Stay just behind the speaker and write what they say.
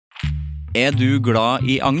du glad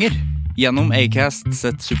I anger? Gjennom Acast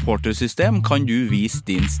sitt supportersystem kan du vise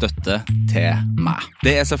din støtte til meg.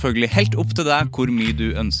 Det selvfølgelig helt opp til deg hvor mye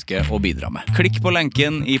du ønsker å bidra med. Klikk på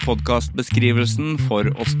lenken I podcastbeskrivelsen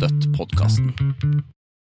for å støtte podcasten.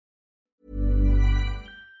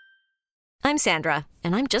 I'm Sandra,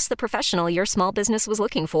 and I'm just the professional your small business was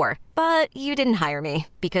looking for. But you didn't hire me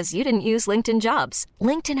because you didn't use LinkedIn Jobs.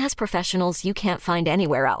 LinkedIn has professionals you can't find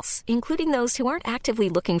anywhere else, including those who aren't actively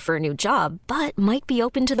looking for a new job, but might be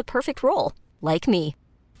open to the perfect role, like me.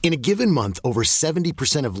 In a given month, over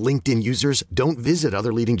 70% of LinkedIn users don't visit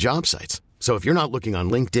other leading job sites. So if you're not looking on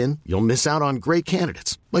LinkedIn, you'll miss out on great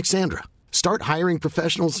candidates, like Sandra. Start hiring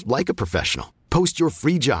professionals like a professional. Post your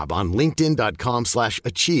free job on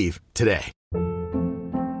linkedin.com/achieve today.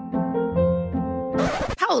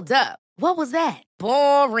 Hold up. What was that?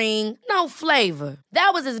 Boring. No flavor.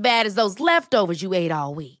 That was as bad as those leftovers you ate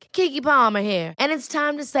all week. Keke Palmer here, and it's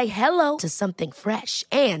time to say hello to something fresh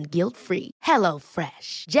and guilt-free. Hello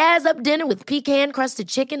Fresh. Jazz up dinner with pecan-crusted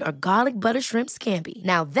chicken or garlic butter shrimp scampi.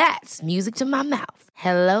 Now that's music to my mouth.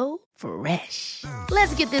 Hello Fresh.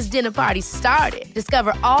 Let's get this dinner party started.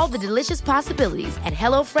 Discover all the delicious possibilities at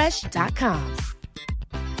hellofresh.com.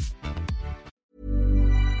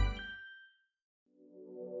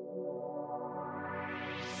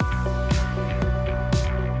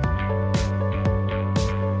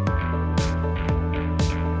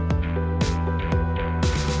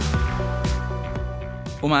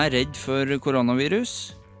 Om jeg redd for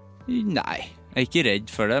koronavirus? Nei, jeg ikke redd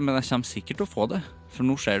for det, men jeg kommer sikkert til å få det. For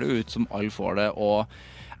nå ser det ut som alle får det, og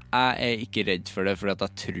jeg ikke redd for det, fordi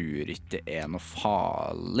jeg tror ikke det noe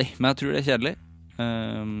farlig. Men jeg tror det kjedelig.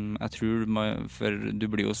 Jeg tror, for du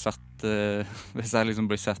blir jo sett, hvis jeg liksom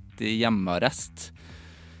blir sett I hjemmearrest,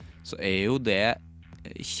 så jo det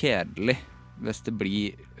kjedelig hvis det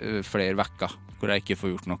blir flere vekker, hvor jeg ikke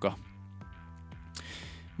får gjort noe.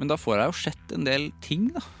 Men da får jeg jo sett en del ting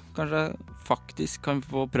da. Kanskje jeg faktisk kan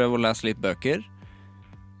få prøve å lese litt bøker.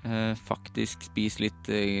 Faktisk spise litt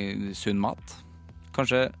sunn mat.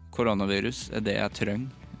 Kanskje koronavirus det jeg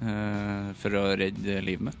trenger for å redde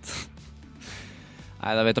livet mitt.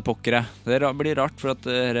 Nei, det vet jeg pokker jeg. Det blir rart, for at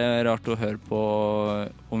det rart å høre på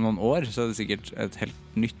om noen år, så det sikkert et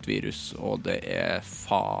helt nytt virus, og det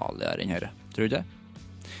farligere enn dette. Tror du det?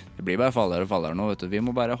 Det blir bare farligere og farligere nå, vet du. Vi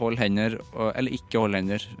må bare holde hender, eller ikke holde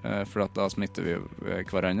hender, for at da smitter vi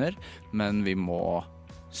hverandre, men vi må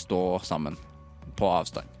stå sammen på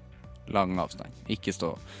avstand. Lang avstand. Ikke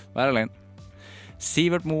stå. Vær alene.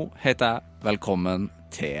 Sivert Mo heter jeg. Velkommen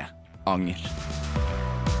til Anger.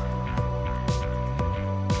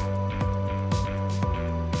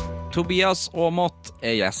 Tobias Aamodt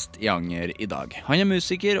gjest I Anger I dag. Han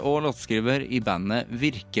musiker og låtskriver I bandet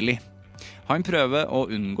Virkelig. Han prøver å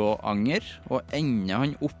unngå anger, og ender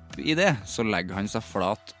han opp I det, så legger han seg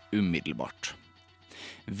flat umiddelbart.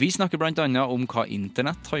 Vi snakker blant annet om hva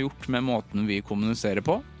internett har gjort med måten vi kommuniserer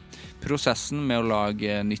på, prosessen med å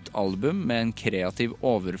lage nytt album med en kreativ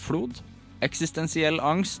overflod, eksistensiell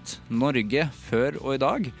angst, Norge før og I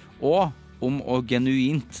dag, og om å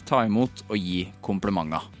genuint ta imot og gi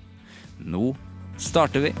komplimenter. Nå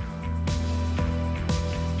starter vi.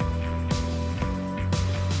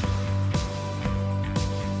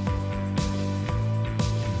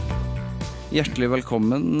 Hjertelig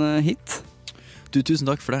velkommen hit. Du, tusen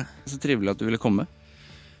takk for det. Så trivelig at du ville komme.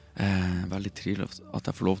 Veldig trivelig at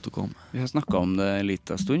jeg får lov til å komme. Vi har snakket om det en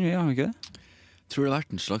liten stund, vi har ikke det? Jeg tror det har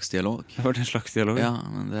vært en slags dialog. Det har vært en slags dialog? Ja,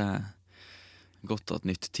 men det godt at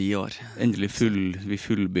nytt 10 år. Endelig vi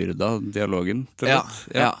fullbyrda dialogen. Ja,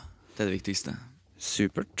 det det viktigste.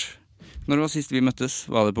 Supert. Når var sist vi møttes?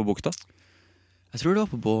 Var det på Bukta? Jeg tror det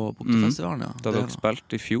var på Buktafestivalen, ja. Da dere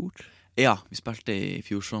spilte I fjor? Ja, vi spilte I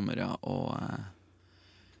fjor sommer, ja, og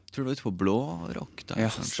jeg tror det var ute på Blå Rock da. Ja,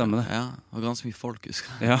 stemmer det. Ja, det var ganske mye folk,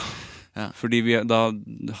 husker jeg. Ja, fordi da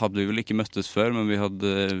hadde vi vel ikke møttes før, men vi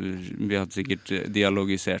hadde sikkert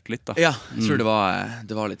dialogisert litt da. Ja, jeg tror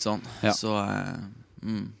det var litt sånn. Ja. Så,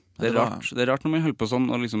 det rart når man holder på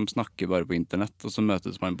sånn og liksom snakker bare på internett, og så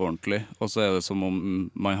møtes man på ordentlig, og så det som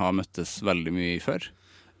om man har møttes veldig mye før.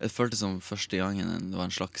 Det føltes som første gangen det var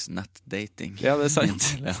en slags nettdating. Ja, det sant.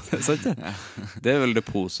 Det sant, det. Ja. Det vel det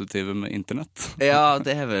positive med internett. Ja,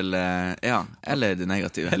 det vel, ja, eller det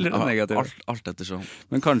negative. Eller det negative. Alt ettersom.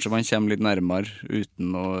 Men kanskje man kommer litt nærmere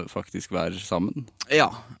uten å faktisk være sammen. Ja,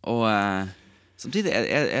 og samtidig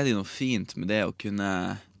det jo noe fint med det å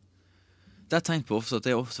kunne... Det har jeg tenkt på ofte, at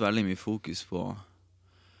det ofte veldig mye fokus på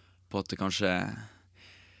at det kanskje...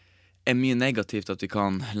 mye negativt at vi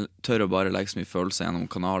kan tørre å bare legge så mye følelser gjennom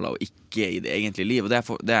kanaler og ikke I det egentlige liv, og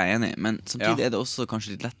det jeg enig I, men samtidig det også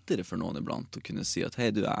kanskje litt lettere for noen iblant å kunne si at hei,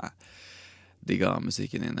 du digga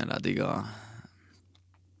musikken din, eller jeg digga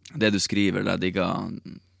det du skriver, eller jeg digga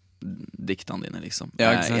diktene dine, liksom.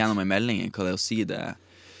 Gjennom en melding, hva det er å si det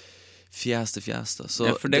fjes til fjes.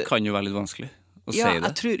 Ja, for det kan jo være litt vanskelig å si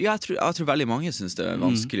det. Jeg tror veldig mange synes det er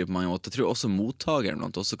vanskelig på mange måter. Jeg tror også mottageren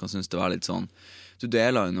blant også kan synes det var litt sånn, du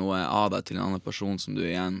deler jo noe av deg til en annen person som du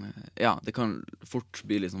igjen, ja, det kan fort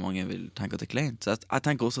bli litt som mange vil tenke at det er kleint. Så jeg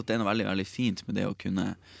tenker også at det er noe veldig, veldig fint med det å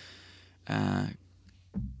kunne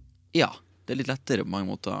ja, det er litt lettere på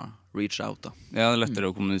mange måter reach out da. Ja, det er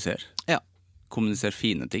lettere å kommunisere. Ja. Kommunisere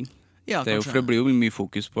fine ting. Ja, det, for det blir jo mye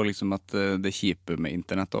fokus på liksom at det kjipe med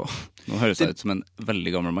internett og nå høres jeg ut som en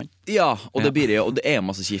veldig gammel mann. Ja, og det blir det jo, og det er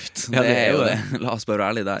masse kjipt. Ja, det er jo det. La oss bare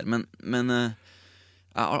være ærlig der. Men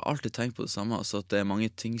jeg har alltid tenkt på det samme, altså at det er mange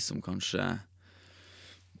ting som kanskje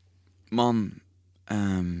man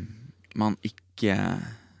ikke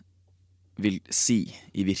vil si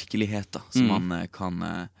i virkeligheten, som man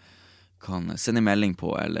kan sende melding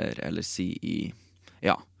på eller si i,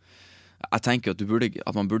 ja. Jeg tenker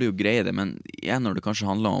at man burde jo greie det, men igjen når det kanskje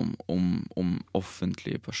handler om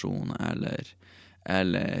offentlige personer,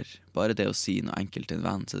 eller bare det å si noe enkelt til en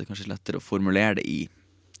venn, så er det kanskje lettere å formulere det i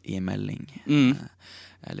en melding,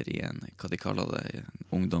 eller i en, hva de kaller det,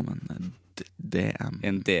 ungdommen, DM.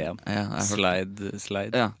 En DM, ja, slide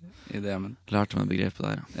ja. I DM-en. Lærte meg begrepet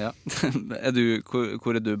der, ja.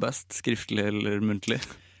 Hvor er du best, skriftlig eller muntlig?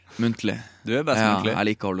 Muntlig. Du er best muntlig. Jeg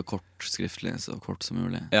liker å holde kort skriftlig, så kort som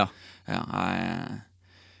mulig. Ja.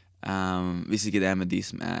 Hvis ikke det er med de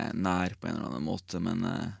som er nær på en eller annen måte, men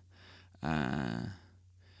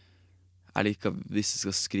jeg liker, hvis jeg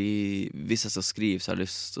skal skrive, så har jeg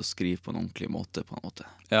lyst til å skrive på en ordentlig måte, på en måte.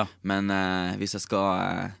 Ja. Men hvis jeg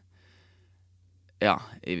skal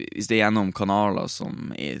hvis det er gjennom kanaler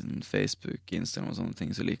som Facebook, Instagram og sånne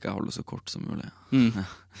ting, så liker jeg å holde det så kort som mulig. Ja.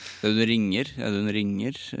 Er du en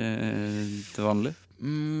ringer til vanlig?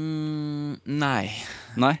 Nei,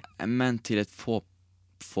 men til et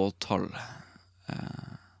fåtall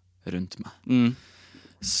rundt meg.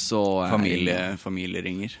 Så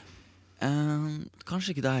familieringer?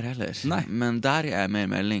 Kanskje ikke der heller. Nei. Men der er mer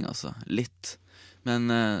melding, altså. Litt. Men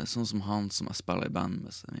sånn som han som jeg spiller i band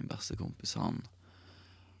med, min beste kompis,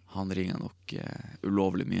 han ringer nok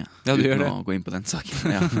ulovlig mye. Ja, du gjør det. Uten å gå inn på den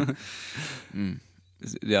saken. Ja.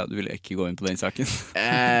 Ja, du vil ikke gå inn på den saken?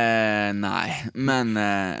 Nei, men det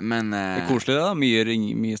er koselig da,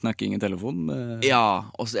 mye snakking i telefon.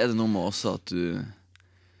 Ja, og så er det noe med også at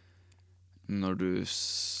når du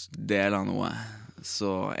deler noe,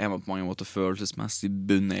 så er man på mange måter følelsesmessig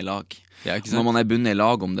bundet i lag. Ja, ikke sant? Når man er bundet i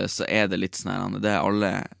lag om det, så er det litt sånn, det er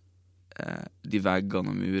alle de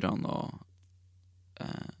veggene og murene og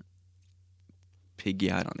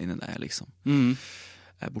piggjærene inni det, liksom.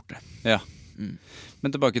 Er borte. Ja.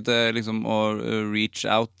 Men tilbake til liksom å reach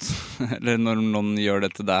out, eller når noen gjør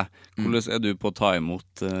det til deg, hvordan er du på å ta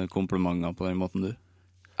imot komplimenter på den måten du?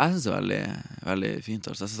 Jeg synes det er veldig, veldig fint,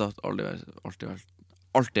 altså. Jeg synes det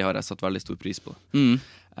alltid har jeg satt veldig stor pris på det.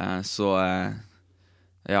 Så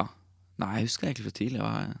ja, nei, jeg husker egentlig fra tidlig,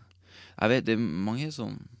 jeg vet, det er mange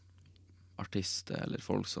som artister eller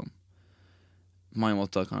folk som på mange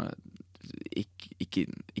måter kan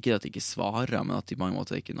ikke at de ikke svarer, men at de på mange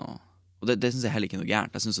måter ikke noe. Og det synes jeg heller ikke noe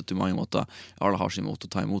gærent. Jeg synes at på mange måter alle har sin måte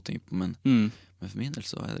å ta imot ting på, men for min del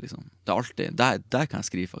så er det liksom, det er alltid, der kan jeg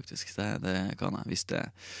skrive faktisk, det kan jeg, hvis det,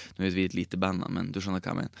 nå vet vi et lite band, men du skjønner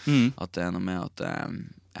hva jeg mener, at det er noe med at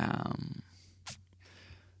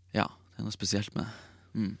ja, det er noe spesielt med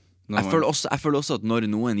det. Jeg føler også at når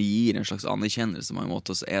noen gir en slags anerkjennelse på mange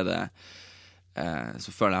måter, så er det så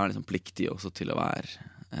føler jeg liksom pliktig også til å være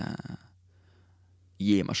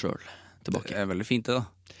gi meg selv tilbake. Det er veldig fint det da.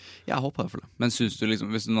 Ja, jeg håper i hvert fall det. Men synes du liksom,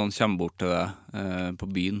 hvis noen kommer bort til deg på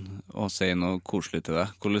byen og sier noe koselig til deg,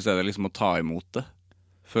 hvordan er det liksom å ta imot det?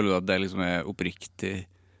 Føler du at det liksom er oppriktig?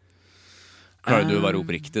 Klarer du å være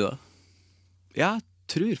oppriktig da? Ja, jeg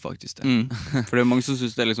tror faktisk det. For det er mange som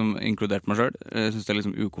synes det er liksom, inkludert meg selv, synes det er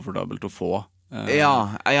liksom ukomfortabelt å få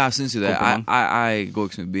ja, jeg synes jo det. Jeg går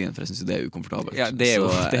ikke så mye i byen, for jeg synes jo det er ukomfortabelt. Ja, det er jo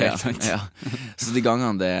det er helt sant. Ja. Så de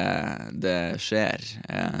gangene det skjer,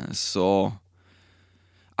 så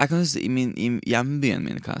jeg kan synes i hjembyen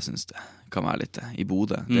min, hva jeg synes det kan være litt i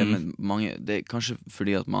Bodø. Det er kanskje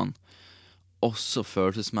fordi at man også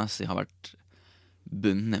følelsesmessig har vært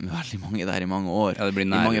bundet med veldig mange der i mange år. Ja, det blir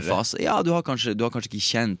I mange nærere. faser. Ja, du har kanskje ikke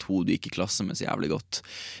kjent hun du gikk i klasse med så jævlig godt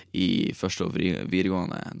i første og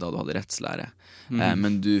videregående, da du hadde rettslære.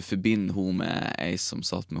 Men du forbinder hun med ei som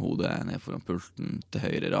satt med hodet ned foran pulten til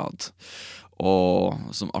høyre rad,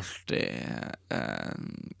 og som alltid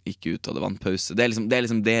gikk ut av det vannpause. Det er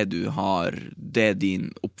liksom det du har, det er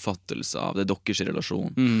din oppfattelse av, det er deres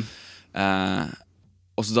relasjon.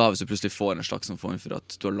 Og så da hvis du plutselig får en slags form for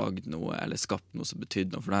at du har lagd noe eller skapt noe som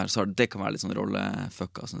betydde noe for det her, så det kan være litt sånn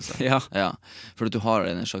rollefucka, synes jeg. Ja. For at du har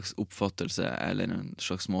en slags oppfattelse eller en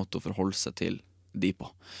slags måte å forholde seg til de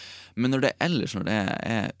på. Men når det er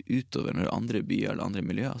utover når det er andre byer eller andre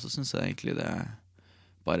miljøer, så synes jeg egentlig det er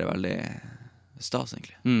bare veldig stas,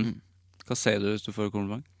 egentlig. Hva sier du hvis du får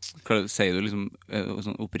kompliment? Sier du liksom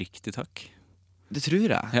sånn oppriktig takk? Det tror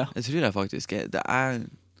jeg. Ja. Det tror jeg faktisk. Det er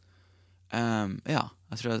ja,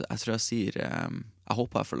 jeg tror jeg sier jeg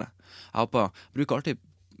håper jeg for det. Jeg bruker alltid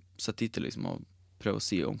seg tid til liksom å prøve å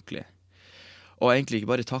si ordentlig. Og egentlig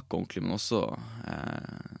ikke bare takke ordentlig, men også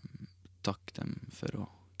takke dem for å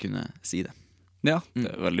kunne si det. Ja, det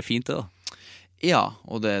er veldig fint det da. Ja,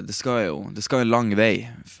 og det skal jo en lang vei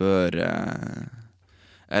før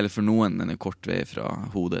eller for noen en kort vei fra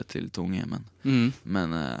hodet til tunge,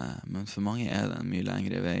 men for mange er det en mye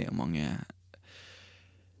lengre vei og mange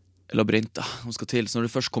labyrinter som skal til. Så når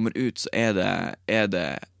du først kommer ut, så er det en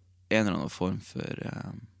eller annen form for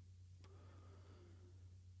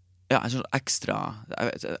ja, jeg synes ekstra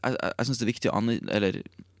jeg synes det er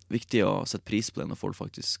viktig å sette pris på det når folk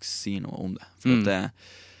faktisk sier noe om det. For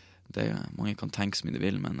at mange kan tenke så mye de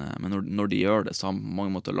vil, men når de gjør det, så har man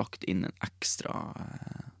mange måter lagt inn en ekstra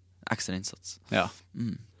innsats. Ja.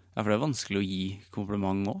 Ja, for det er vanskelig å gi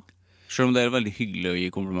kompliment også. Selv om det er veldig hyggelig å gi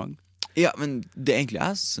kompliment. Ja, men det egentlig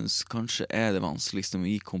jeg synes kanskje er det vanskeligste med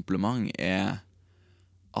å gi kompliment er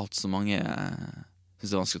at så mange synes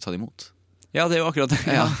det er vanskelig å ta det imot. Ja, det er jo akkurat det.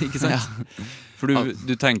 Ja, ikke sant? Ja. For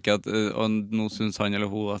du tenker at nå synes han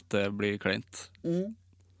eller hun at det blir kleint.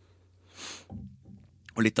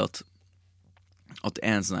 Og litt at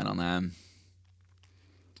en sånn her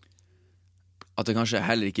at det kanskje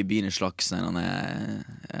heller ikke blir en slags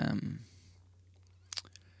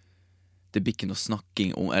det blir ikke noe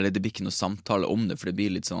snakking om, eller det blir ikke noe samtale om det, for det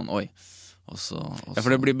blir litt sånn, oi. Og så. Ja, for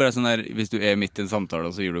det blir bare sånn der, hvis du er midt i en samtale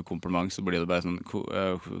og så gir du kompliment, så blir det bare sånn,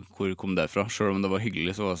 hvor kom det fra? Selv om det var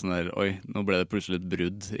hyggelig, så var det sånn der, oi, nå ble det plutselig et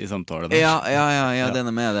brudd i samtalen. Ja, det er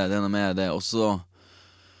noe med det, og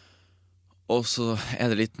så er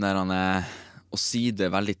det litt der å si det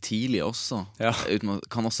veldig tidlig også. Ja.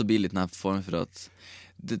 Kan også bli litt den form for at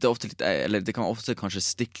det er ofte litt, eller det kan ofte kanskje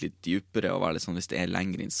stikke litt dypere og være litt sånn hvis det er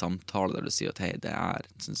lenger i en samtale der du sier at hei, det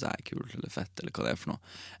synes jeg er kult eller fett eller hva det er for noe,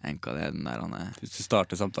 enn hva det er den der hvis du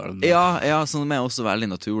starter samtalen. Ja, sånn det er også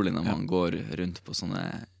veldig naturlig når man går rundt på sånne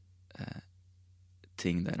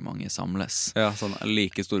ting der mange samles. Ja, sånn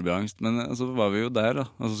like storbyangst, men så var vi jo der da,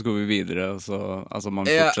 og så skal vi videre, og så man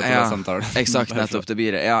fortsetter samtalen. Eksakt, nettopp, det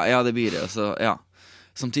blir det. Ja, det blir det, og så, ja.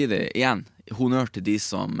 Samtidig, igjen, honnør til de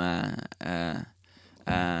som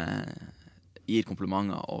gir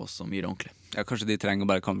komplimenter og som gir ordentlig. Ja, kanskje de trenger å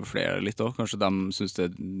bare kamuflere litt også. Kanskje de synes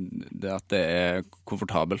at det er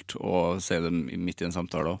komfortabelt å se dem midt i en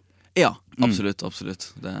samtale også. Ja, absolutt.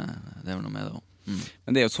 Det er vel noe med det også.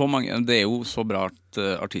 Men det er jo så bra at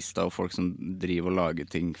artister og folk som driver og lager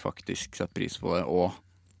ting faktisk setter pris på det og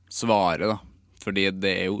svarer da. Fordi det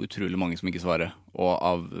er jo utrolig mange som ikke svarer. Og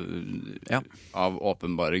av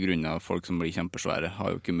åpenbare grunner, folk som blir kjempesvære har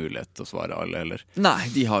jo ikke mulighet til å svare alle heller. Nei,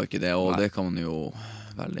 de har jo ikke det, og det kan man jo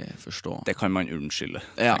veldig forstå. Det kan man unnskylde,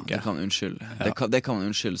 ja, tenker jeg. Det kan man unnskylde. Ja. Det kan man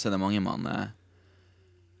unnskylde, så er det mange man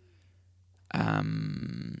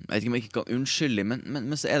jeg vet ikke om jeg ikke kan unnskylde,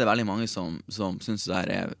 men så er det veldig mange som synes det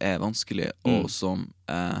her er vanskelig, og som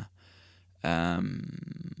der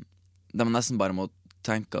man nesten bare må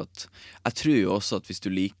tenke at jeg tror jo også at hvis du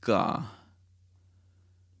liker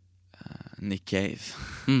Nick Cave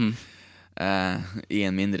i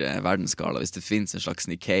en mindre verdensskala, hvis det finnes en slags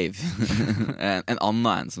Nick Cave en annen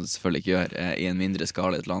en som det selvfølgelig ikke gjør i en mindre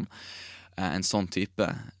skala i et land, en sånn type,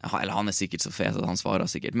 eller han er sikkert så fet at han svarer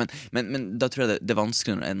sikkert, men da tror jeg det er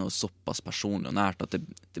vanskelig når det er noe såpass personlig og nært at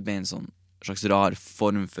det blir en sånn slags rar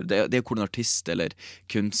form for det er jo hvordan artist eller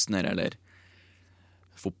kunstner eller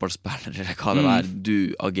fotballspiller eller hva det er du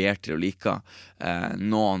agerer til og liker.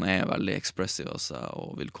 Noen er veldig expressive av seg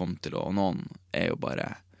og vil komme til, og noen er jo bare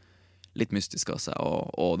litt mystiske av seg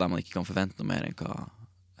og der man ikke kan forvente noe mer enn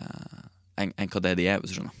hva det de er,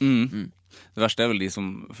 hvis du skjønner. Det verste er vel de som,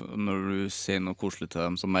 når du sier noe koselig til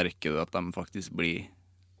dem, så merker du at de faktisk blir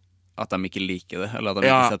at de ikke liker det, eller at de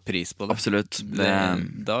ikke setter pris på det. Absolutt.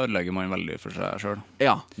 Da legger man veldig for seg selv.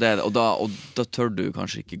 Ja, det er det, og da tør du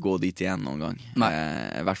kanskje ikke gå dit igjen noen gang.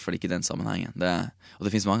 I hvert fall ikke i den sammenhengen. Og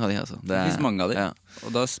det finnes mange av de, altså. Det finnes mange av de, og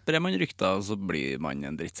da sprer man rykter, og så blir man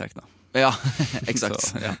en drittsekk da. Ja, eksakt.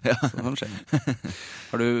 Sånn skjer.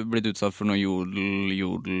 Har du blitt utsatt for noen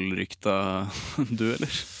jodel-rykter, du,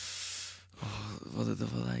 eller? Det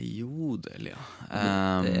var det jodel, ja.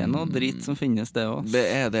 Det er noe drit som finnes, det også. Det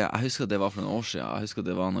er det. Jeg husker at det var for noen år siden. Jeg husker at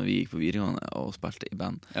det var når vi gikk på videregående og spilte i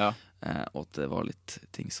band. Ja. Og at det var litt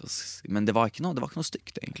ting som... Men det var ikke noe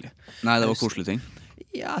stygt, egentlig. Nei, det var koselige ting.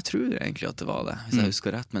 Ja, jeg tror egentlig at det var det, hvis jeg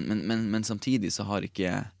husker rett. Men samtidig så har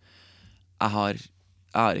ikke...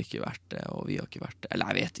 Jeg har ikke vært det, og vi har ikke vært det. Eller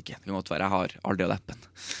jeg vet ikke, det kan godt være. Jeg har aldri hatt appen.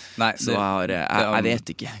 Nei, så jeg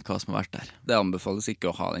vet ikke hva som har vært der. Det anbefales ikke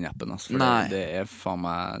å ha den appen, altså, for det er faen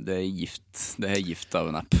meg, det er gift. Det er gift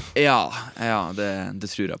av en app. Ja,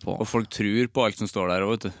 det tror jeg på. Og folk tror på alt som står der,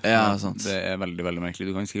 vet du. Ja, sant. Det er veldig, veldig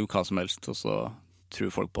merkelig. Du kan skrive hva som helst, og så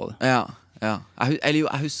tror folk på det. Ja. Jeg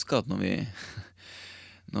husker at når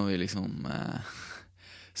vi liksom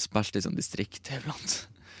spilte i sånn distrikt iblant,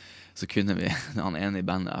 så kunne vi, han ene i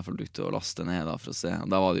bandet jeg brukte å laste ned da for å se, og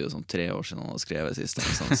da var det jo sånn 3 år siden han hadde skrevet sist,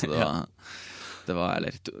 sånn, så det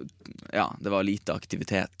var lite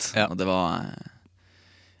aktivitet, og det var,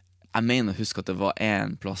 jeg mener å huske at det var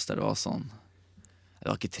en plass der det var sånn, det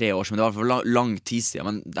var ikke 3 år siden, men det var for lang tid siden,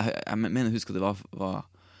 men jeg mener å huske at det var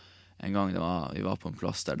en gang vi var på en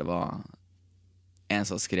plass der det var en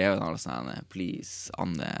som har skrevet noe sånn, please,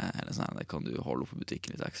 Anne, eller sånn, kan du holde opp på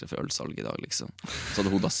butikken litt ekstra for ølsalg i dag, liksom. Så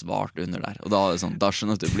hadde hun da svart under der, og da er det sånn, da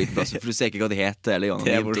skjønner du at det blir plass, for du ser ikke hva det heter, eller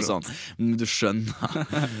anonymt og sånn, men du skjønner.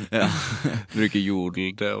 Bruker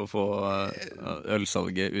jodel til å få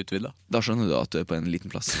ølsalget utvidet. Da skjønner du at du er på en liten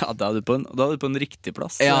plass. Ja, da er du på en riktig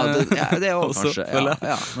plass. Ja, det er også kanskje,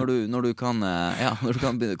 når du kan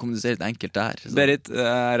kommunisere litt enkelt der. Så. Berit,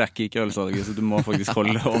 jeg rekker ikke ølsalget, så du må faktisk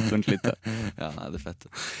holde åpent litt. Ja, nei, det er fett.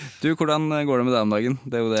 Du, hvordan går det med deg om dagen?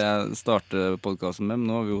 Det er jo det jeg starter podcasten med,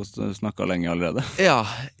 men nå har vi jo snakket lenge allerede. Ja,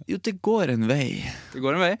 jo, det går en vei. Det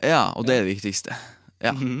går en vei? Ja, og det er det viktigste.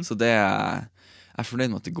 Ja, så det jeg er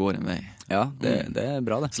fornøyd med at det går en vei. Ja, det er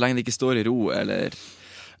bra det. Så lenge det ikke står i ro, eller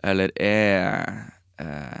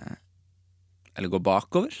går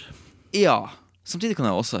bakover? Ja, samtidig kan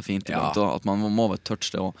det også være fint iblant, at man må være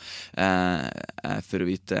touch det også, for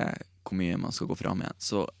å vite hvor mye man skal gå frem igjen.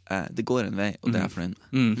 Så det går en vei, og det er jeg fornøyd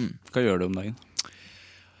med. Hva gjør du om dagen?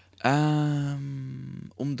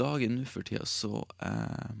 Om dagen nå for tida så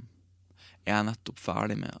er jeg nettopp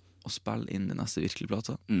ferdig med å spille inn det neste virkelige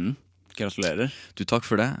plata. Gratulerer. Du, takk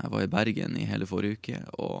for det. Jeg var i Bergen i hele forrige uke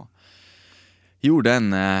og gjorde den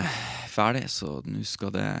ferdig, så nå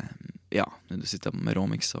skal det, når du sitter med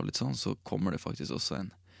råmix og litt sånn, så kommer det faktisk også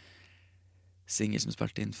en single som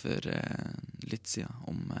spilte inn for litt siden,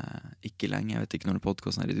 om ikke lenge, jeg vet ikke når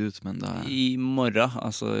podcasten er litt ut, men da... I morgen,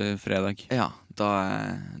 altså fredag. Ja,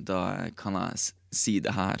 da kan jeg si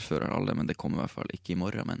det her før alle, men det kommer i hvert fall ikke i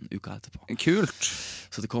morgen, men uka etterpå. Kult!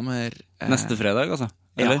 Så det kommer... neste fredag, altså?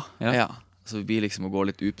 Eller? Ja. Så vi blir liksom å gå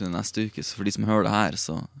litt ut med det neste uke, så for de som hører det her,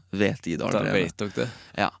 så vet de det allerede. Da vet dere det.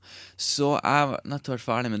 Ja, så jeg nettopp vært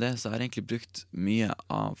ferdig med det, så jeg har egentlig brukt mye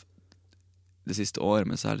av det siste året,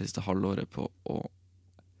 men særlig det siste halvåret på å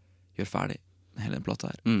gjøre ferdig hele den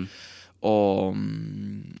plata her. Og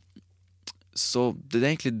så det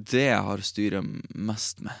er egentlig det jeg har styret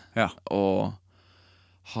mest med. Ja. Og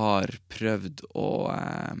har prøvd å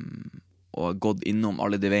gått innom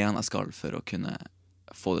alle de veiene jeg skal for å kunne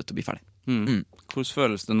få det til å bli ferdig. Hvordan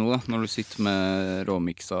føles det nå da, når du sitter med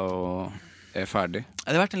råmiksa og er ferdig?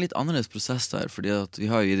 Det har vært en litt annerledes prosess der, fordi at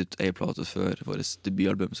vi har jo gitt ut en plate før vårt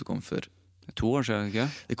debutalbum som kom for 2 år siden, ikke?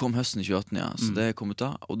 Det kom høsten 2018, ja, så det kom ut da.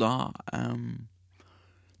 Og da,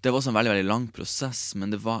 det var også en veldig, veldig lang prosess,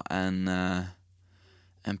 men det var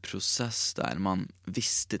en prosess der man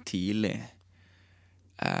visste tidlig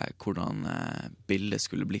hvordan bildet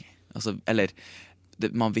skulle bli. Altså, eller,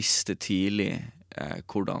 man visste tidlig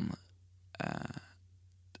hvordan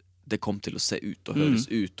det kom til å se ut og høres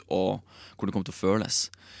ut, og hvordan det kom til å føles.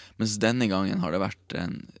 Mens denne gangen har det vært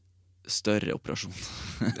en større operasjon.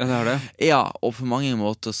 Ja, det har det. Ja, og på mange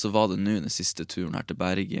måter så var det nå den siste turen her til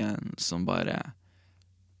Bergen som bare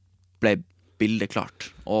ble bildeklart.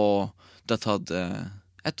 Og det har tatt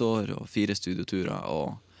 1 år og 4 studioturer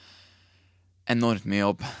og enormt mye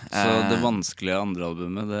jobb. Så det vanskelige andre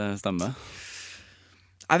albumet, det stemmer?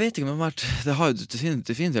 Jeg vet ikke, men det har jo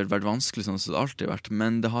definitivt vært vanskelig sånn som det alltid har vært,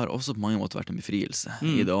 men det har også på mange måter vært en befrielse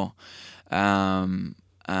i det også.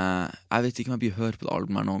 Jeg vet ikke om jeg blir hørt på det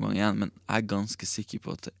albumet her noen gang igjen, men jeg er ganske sikker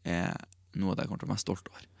på at det er noe av det jeg kommer til å være mest stolt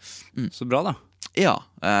over. Så bra da. Ja,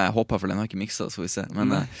 jeg håper for den har ikke mikset, så får vi se. Men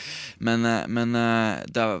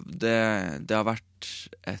det har vært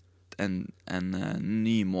en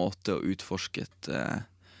ny måte å utforske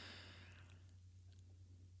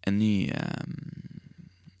en ny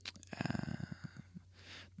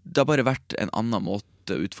det har bare vært en annen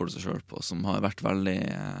måte å utfordre seg selv på, som har vært veldig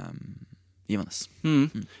givende.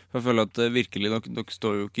 Jeg føler at virkelig, dere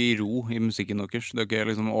står jo ikke i ro i musikken deres. Dere er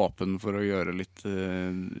liksom åpen for å gjøre litt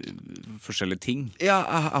forskjellige ting. Ja,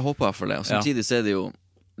 jeg håper for det. Og samtidig så er det jo,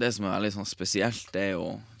 det som er veldig sånn spesielt, det er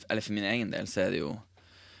jo, eller for min egen del så er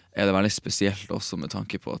det veldig spesielt også med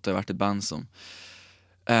tanke på at det har vært et band som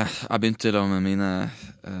jeg begynte da med mine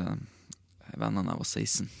venner da jeg var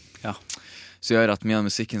 16. Ja. Så gjør at mye av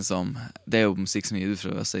musikken det er jo musikk som gir ut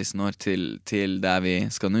fra 16 år til der vi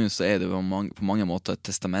skal nå, så er det jo på mange måter et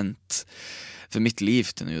testament for mitt liv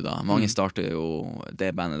til nå da. Mange starter jo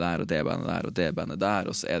det bandet der, og det bandet der, og det bandet der,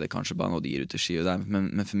 og så er det kanskje bare noe de gir ut til skive der.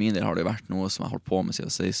 Men for min del har det jo vært noe som jeg har holdt på med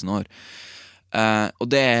siden 16 år. Og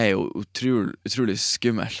det er jo utrolig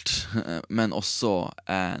skummelt, men også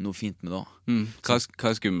noe fint med det. Hva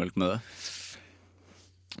er skummelt med det?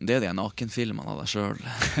 Det er de nakenfilmene av deg selv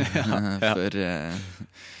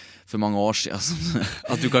for mange år siden.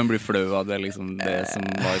 At du kan bli flau av det, liksom, det som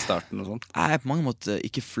var i starten og sånt? Jeg er på mange måter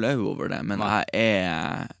ikke flau over det, men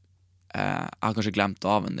jeg har kanskje glemt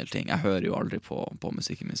av en del ting. Jeg hører jo aldri på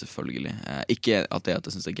musikken min, selvfølgelig. Ikke at jeg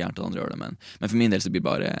synes det er gærent at andre gjør det, men for min del så blir det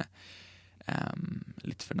bare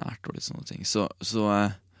litt for nært og litt sånne ting. Så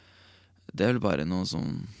det er vel bare noen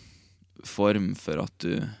sånn form for at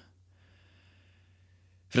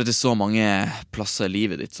det er så mange plasser i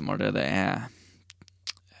livet ditt som allerede er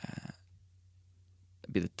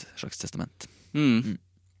blitt et slags testament.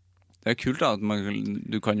 Det er kult da, at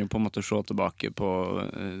du kan jo på en måte se tilbake på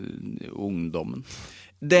ungdommen.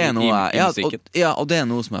 Det er noe, og det er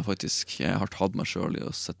noe som jeg faktisk har tatt meg selv i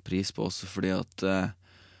å sette pris på også, fordi at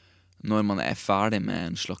når man er ferdig med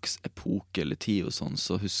en slags epoke eller tid og sånn,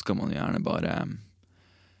 så husker man gjerne bare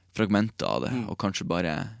fragmenter av det, og kanskje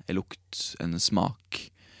bare en lukt, en smak,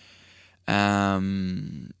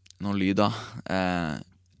 noen lyder,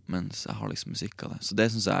 mens jeg har liksom musikk av det. Så det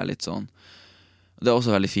synes jeg er litt sånn, det er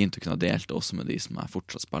også veldig fint å kunne ha delt det også med de som jeg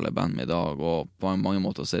fortsatt spiller band med i dag, og på mange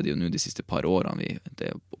måter så er det jo nå de siste par årene det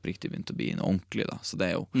er jo oppriktig begynt å bli noe ordentlig da, så det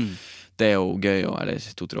er jo gøy, eller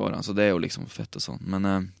 2-3 årene, så det er jo liksom fett og sånn, men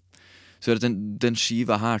så den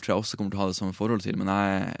skiva her tror jeg også kommer til å ha det samme forhold til, men jeg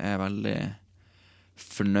er veldig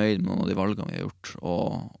fornøyd med noen av de valgene vi har gjort,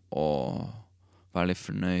 og veldig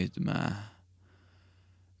fornøyd med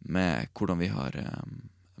hvordan vi har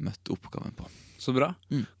møtt oppgaven på. Så bra.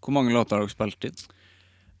 Hvor mange låter har dere spilt inn?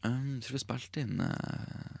 Jeg tror vi spilte inn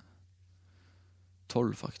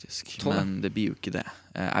 12 faktisk, 12? Men det blir jo ikke det.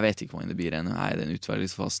 Jeg vet ikke hvor mange det blir ennå. Jeg er i den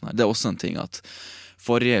utvelgelsesfasen her. Det er også en ting at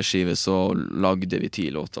forrige skive så lagde vi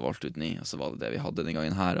 10 låter, valgte ut 9, og så var det vi hadde den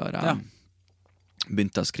gangen her.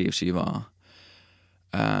 Begynte å skrive skiva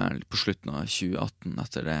på slutten av 2018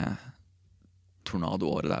 etter det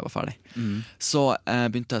tornadoåret der jeg var ferdig. Så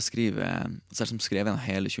begynte jeg å skrive, selv som skrev en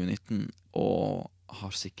hele 2019, og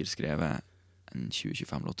har sikkert skrevet en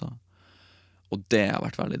 20-25 låter. Og det har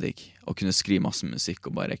vært veldig digg. Å kunne skrive masse musikk,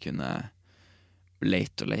 og bare kunne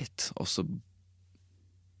late, og så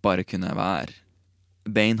bare kunne være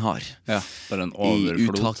beinhard. Ja, bare en overflod. I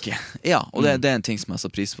uttaket. Ja, og det er en ting som jeg så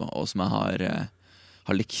pris på, og som jeg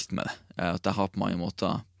har likt med det. At jeg har på mange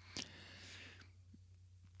måter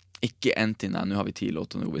ikke endt inn, nå har vi 10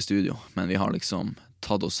 låter når vi går i studio, men vi har liksom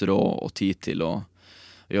tatt oss råd og tid til å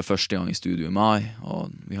gjøre første gang i studio i mai,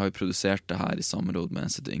 og vi har jo produsert det her i samråd med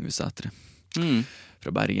en setter Yngve Sætre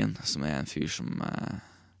fra Bergen, som er en fyr som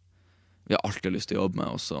vi har alltid lyst til å jobbe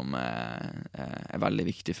med, og som er veldig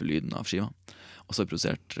viktig for lyden av skiva. Og så har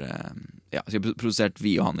vi produsert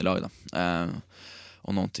vi og han i lag da.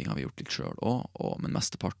 Og noen ting har vi gjort litt selv også, men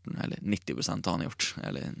mesteparten, eller 90% har han gjort,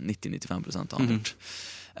 eller 90-95% har han gjort.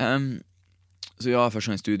 Så jeg var først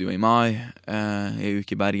i studio i mai, en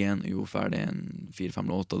uke i Bergen, gjorde ferdig en 4-5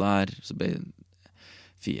 låter der, så ble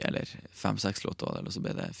 5-6 låter, eller så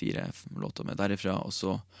ble det 4 låter med derifra, og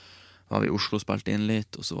så var vi i Oslo og spilte inn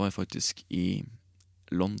litt, og så var jeg faktisk i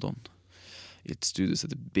London, i et studio som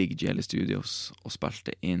heter Big Jelly Studios, og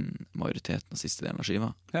spilte inn majoriteten av siste delen av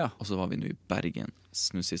skiva. Ja. Og så var vi nå i Bergen,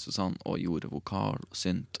 nå sist hos han, og gjorde vokal og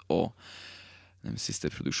synt, og den siste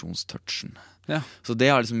produksjonstouchen. Ja. Så det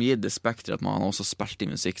har liksom gitt det spektret at man har også spilt i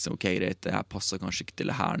musikk, så ok, greit, det her passer kanskje ikke til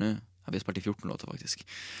det her nå. Vi har spilt i 14 låter faktisk.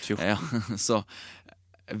 14. Ja, så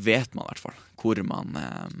vet man i hvert fall hvor man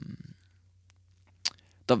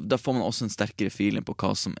da får man også en sterkere feeling på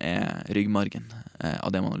hva som ryggmargen av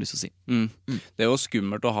det man har lyst til å si. Det jo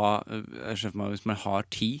skummelt å ha, jeg ser for meg hvis man har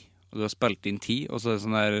 10, og du har spilt inn 10, og så det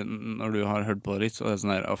sånn der, når du har hørt på det litt, så det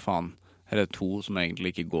sånn der, faen, her 2 som egentlig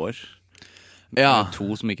ikke går. Ja. 2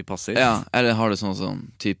 som ikke passer. Ja, eller har det sånn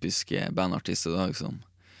typiske bandartister i dag som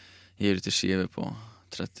gir ut til skive på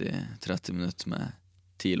 30 minutter med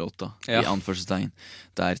 10 låter, i anførselstegn,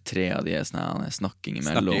 der 3 av de sånn snakking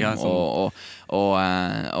imellom, og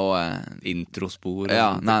introspor.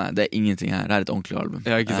 Ja, nei, det ingenting her. Det et ordentlig album.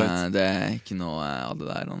 Ja, ikke sant? Det ikke noe av det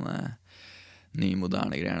der nye,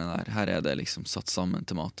 moderne greiene der. Her det liksom satt sammen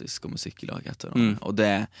tematisk og musikk i lag etter. Og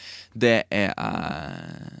det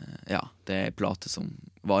ja, det plate som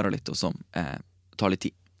varer litt, og som tar litt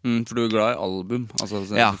tid. For du glad i album? Altså,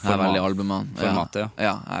 ja, jeg veldig albummann. Formatet,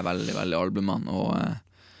 ja, jeg veldig, veldig albummann. Og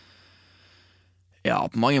ja,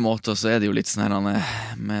 på mange måter så det jo litt sånn her med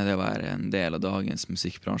det å være en del av dagens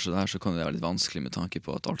musikkbransje der, så kan det være litt vanskelig med tanke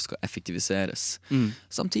på at alt skal effektiviseres.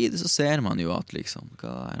 Samtidig så ser man jo at liksom,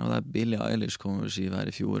 hva det Billie Eilish kommer å skive her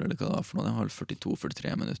i fjor, eller hva det for noe, den har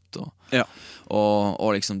 42-43 minutter.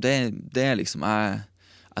 Og liksom, det liksom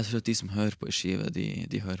jeg tror at de som hører på i skive,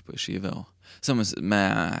 de hører på i skive. Og sammen med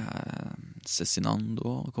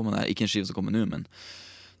Cezinando kommer der, ikke en skive som kommer nå, men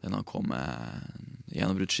den har kommet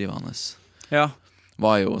gjennombruddsskiva hans. Ja.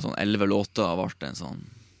 Var jo sånn 11 låter, har vært en sånn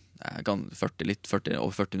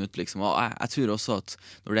 40 minutter liksom. Og jeg tror også at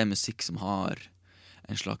når det musikk som har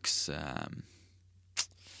en slags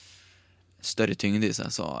større tyngde i seg,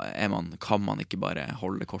 så kan man ikke bare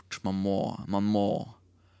holde kort. Man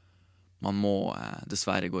må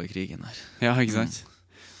dessverre gå i krigen her. Ja, ikke sant?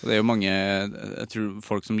 Og det jo mange, jeg tror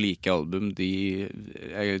folk som liker album, de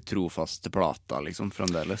trofast til plata, liksom,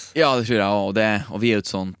 fremdeles. Ja, det tror jeg også, og vi jo et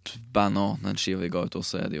sånt band også. Den skiva vi ga ut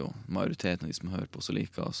også, det jo majoriteten av de som hører på så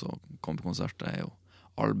liker, så kommer på konserter, jo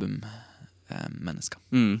albummennesker.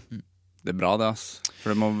 Det bra det, ass. For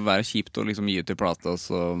det må være kjipt å liksom gi ut i plata,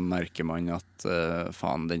 så merker man at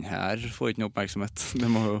faen, den her får ikke noe oppmerksomhet. Det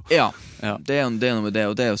må jo... Ja, det jo noe med det,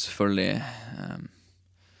 og det jo selvfølgelig...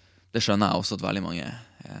 det skjønner jeg også at veldig mange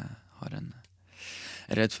har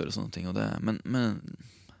redd for og sånne ting, og men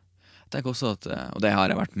jeg tenker også at, og det har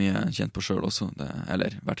jeg vært mye kjent på selv også,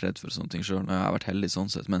 eller vært redd for sånne ting selv, og jeg har vært heldig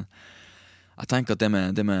sånn sett, men jeg tenker at det med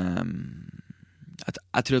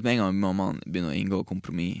jeg tror at med en gang man begynner å inngå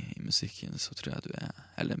kompromiss i musikken, så tror jeg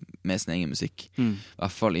eller med sin egen musikk, i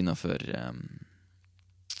hvert fall innenfor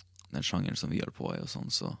den sjangeren som vi gjør på og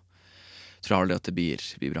sånn, så tror jeg aldri at det blir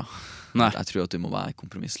bra. Nei. Jeg tror at du må være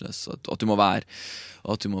kompromissløs, at du må være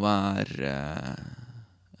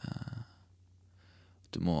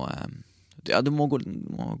du må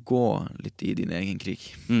gå litt i din egen krig.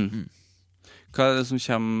 Hva det som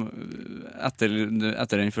kommer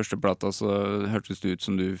etter den første plata, så hørtes det ut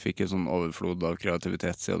som du fikk en sånn overflod av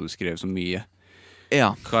kreativitet siden du skrev så mye.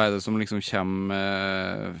 Ja. Hva det som liksom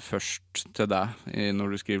kommer først til deg når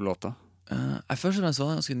du skriver låta? Først og fremst var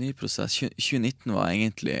det en ganske ny prosess. 2019 var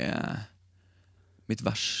egentlig mitt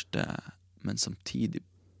verste, men samtidig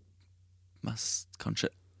mest kanskje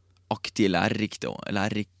aktive lærerike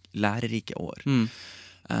år.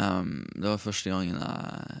 Det var første gangen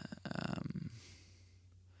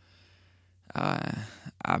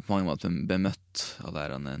jeg på mange måter ble møtt av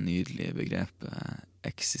det nydelige begrepet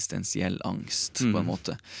eksistensiell angst, på en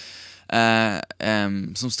måte.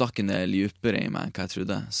 Som stakk en del dypere i meg hva jeg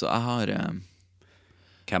trodde. Så jeg har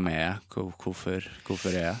hvem jeg?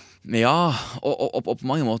 Hvorfor jeg? Ja, og på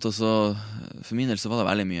mange måter så for min del så var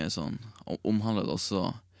det veldig mye sånn omhandlet også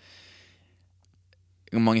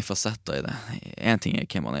mange fasetter i det. En ting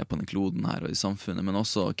hvem man på den kloden her og i samfunnet, men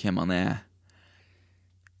også hvem man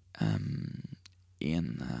i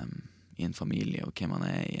en familie, og hvem man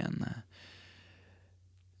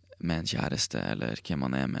med en kjæreste, eller hvem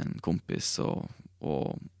man med en kompis, og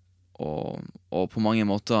på mange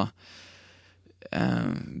måter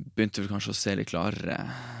begynte vel kanskje å se litt klarere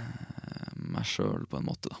meg selv på en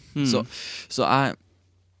måte da. Så jeg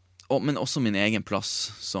men også min egen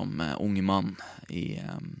plass som unge mann i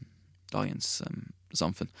dagens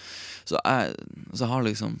samfunn. Så jeg har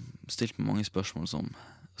liksom stilt meg mange spørsmål som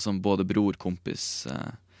både bror, kompis,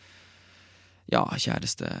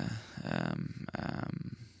 kjæreste,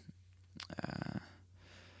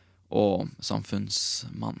 og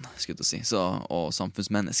samfunnsmann, skulle jeg si, og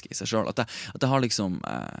samfunnsmenneske i seg selv, at jeg har liksom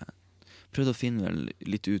prøvd å finne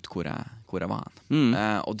litt ut hvor jeg var.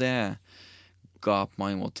 Og det ga på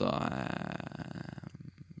mange måter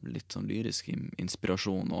litt sånn lyrisk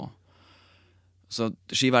inspirasjon, så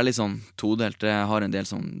skiva litt sånn todelt. Jeg har en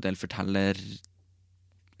del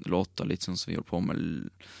fortellerlåter, litt sånn som vi gjør på med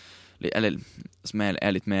eller som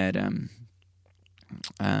er litt mer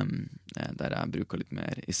der jeg bruker litt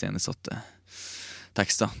mer iscenesatte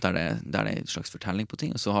tekster, der det er en slags fortelling på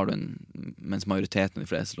ting, og så har du mens majoriteten av de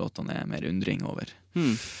fleste låtene er mer undring over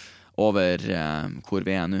hvor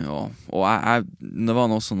vi er nå, og det var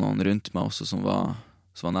også noen rundt meg også som var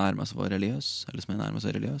nær meg, som var religiøs, eller som er nær meg, som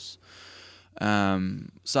er religiøs.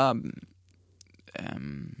 Så jeg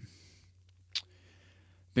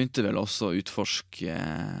begynte vel også å utforske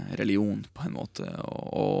religion på en måte,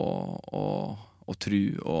 og tro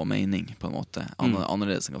og mening på en måte,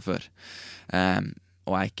 annerledes enn før.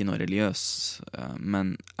 Og jeg er ikke noe religiøs, men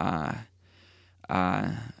jeg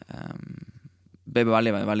ble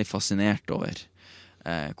veldig, veldig fascinert over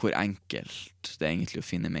hvor enkelt det er egentlig å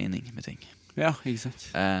finne mening med ting. Ja, ikke sant.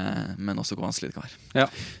 Men også hvor vanskelig det kan være. Ja.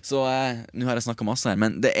 Så nå har jeg snakket masse her,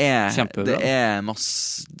 men det er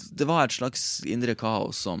masse. Det var et slags indre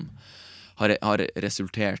kaos som har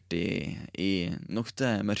resultert i nok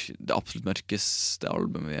det absolutt mørkeste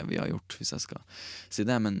albumet vi har gjort, hvis jeg skal si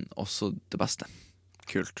det, men også det beste.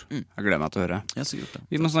 Kult. Jeg gleder meg til å høre. Ja, så kult det.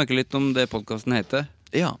 Vi må snakke litt om det podcasten heter.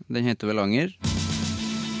 Ja. Den heter vel Anger.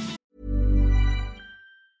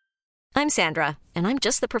 I'm Sandra, and I'm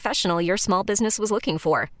just the professional your small business was looking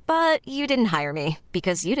for. But you didn't hire me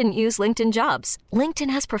because you didn't use LinkedIn Jobs.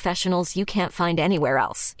 LinkedIn has professionals you can't find anywhere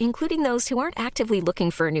else, including those who aren't actively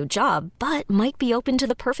looking for a new job, but might be open to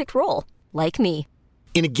the perfect role, like me.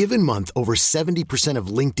 In a given month, over 70% of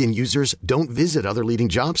LinkedIn users don't visit other leading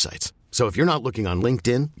job sites. So if you're not looking on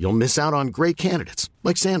LinkedIn, you'll miss out on great candidates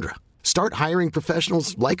like Sandra. Start hiring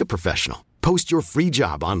professionals like a professional. Post your free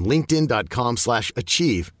job on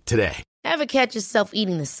linkedin.com/achieve today. Ever catch yourself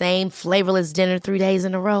eating the same flavorless dinner 3 days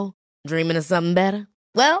in a row? Dreaming of something better?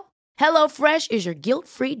 Well, HelloFresh is your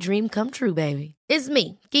guilt-free dream come true, baby. It's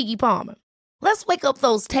me, Keke Palmer. Let's wake up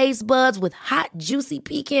those taste buds with hot, juicy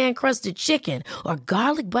pecan-crusted chicken or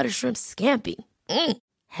garlic butter shrimp scampi.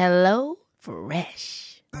 Hello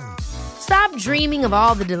Fresh. Stop dreaming of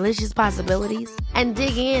all the delicious possibilities and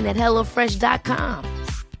dig in at HelloFresh.com.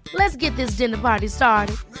 Let's get this dinner party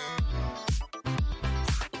started.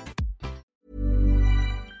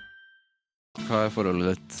 Hva er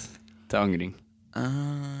forholdet ditt til angring?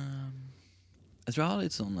 Jeg tror jeg har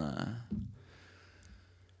litt sånn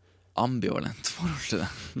ambivalent forhold til det.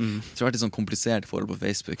 Jeg tror det har vært et sånn komplisert forhold på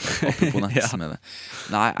Facebook, apropos nett med det.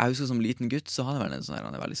 Nei, jeg husker som liten gutt så hadde jeg vel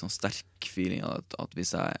en veldig sånn sterk feeling at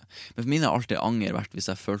hvis jeg, men for min har alltid anger vært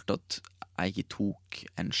hvis jeg følte at jeg ikke tok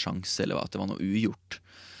en sjanse, eller at det var noe ugjort.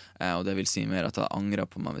 Og det vil si mer at jeg angret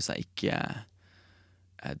på meg hvis jeg ikke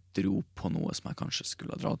jeg dro på noe som jeg kanskje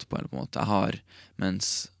skulle ha dratt på, eller på en måte.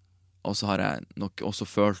 Og så har jeg nok også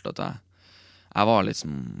følt at jeg var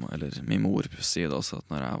liksom, eller min mor sier det også, at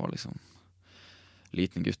når jeg var liksom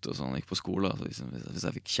liten gutt og sånn, gikk på skole, så liksom, hvis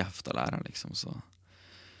jeg fikk kjeft av læreren, liksom, så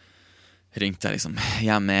ringte jeg liksom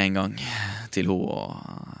hjem med en gang til henne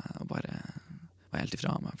og bare var helt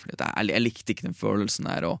ifra meg. Fordi jeg likte ikke den følelsen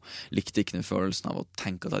der, og likte ikke den følelsen av å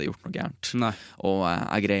tenke at jeg hadde gjort noe gærent. Nei. Og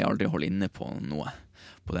jeg greier aldri å holde inne på noe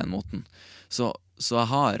på den måten. Så jeg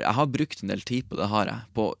har brukt en del tid på det, har jeg.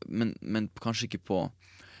 Men kanskje ikke på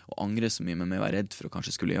å angre så mye, men med å være redd for å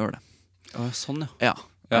kanskje skulle gjøre det. Sånn, ja. Ja.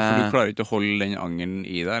 Ja, for du klarer ikke å holde den angeren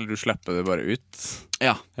i deg, eller du slipper det bare ut.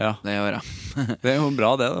 Ja, Ja. det gjør jeg. Det er jo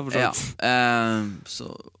bra det, da, for Ja.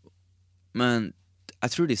 sånt. Men jeg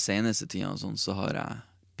tror de seneste tidene sånn, så har jeg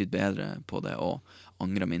blitt bedre på det, og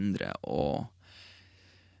angret mindre, og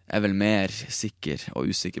er vel mer sikker og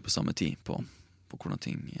usikker på samme tid på hvordan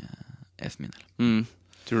ting er for min del.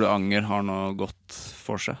 Tror du anger har noe godt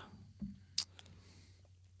for seg?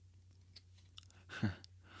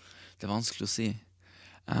 Det er vanskelig å si.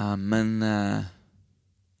 Men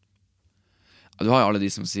du har jo alle de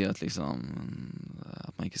som sier at liksom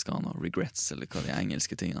at man ikke skal ha noe regrets, eller hva de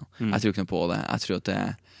engelske tingene. Jeg tror ikke noe på det. Jeg tror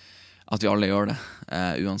at vi alle gjør det,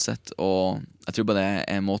 uansett. Og jeg tror bare det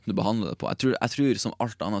er måten du behandler det på. Jeg tror som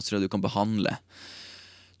alt annet tror jeg du kan behandle.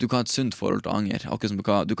 Du kan ha et sunt forhold til anger. Akkurat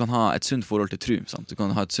som du kan ha et sunt forhold til tro. Sant? Du kan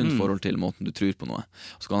ha et sunt forhold til måten du tror på noe.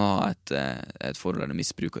 Og så kan du ha et forhold der du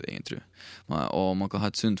misbruker din egen tro. Og man kan ha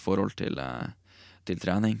et sunt forhold til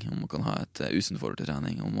trening, og man kan ha et usunt forhold til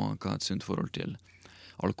trening, og man kan ha et sunt forhold til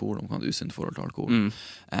alkohol, og man kan ha et usunt forhold til alkohol.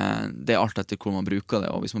 Det er alt etter hvor man bruker det,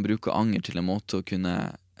 og hvis man bruker anger til en måte å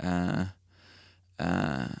kunne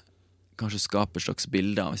kanskje skape et slags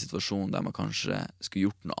bilde av en situasjon der man kanskje skulle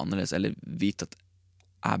gjort noe annerledes, eller vite at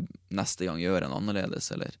jeg neste gang gjør en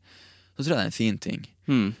annerledes, eller så tror jeg det er en fin ting.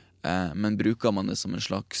 Men bruker man det som en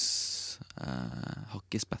slags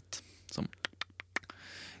hakkespett, som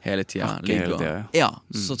hele tiden ligger,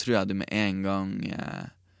 så tror jeg du med en gang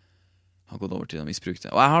har gått over til å misbruke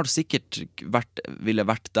det. Og jeg har sikkert ville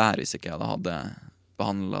vært der hvis ikke jeg hadde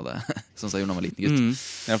behandlet det sånn som jeg gjorde da jeg var liten gutt.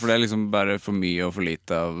 Ja, for det liksom bare for mye og for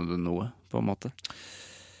lite av noe, på en måte.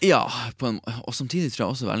 Ja, og samtidig tror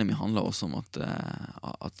jeg også veldig mye handler også om at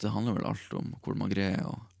det handler vel alt om hvor man greier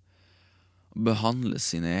å behandle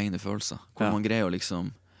sine egne følelser. Hvor man greier å liksom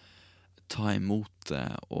ta imot det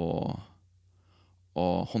og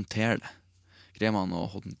håndtere det. Greier man å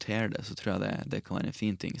håndtere det, så tror jeg det kan være en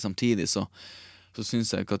fin ting. Samtidig så synes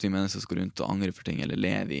jeg ikke at vi mennesker skal gå rundt og angre for ting, eller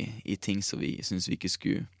leve i ting som vi synes vi ikke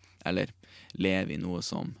skulle, eller leve i noe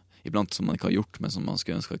som iblant som man ikke har gjort, men som man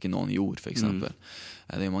skulle ønske ikke noen gjorde, for eksempel.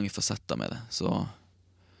 Det er jo mange fasetter med det, så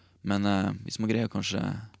men hvis man greier å kanskje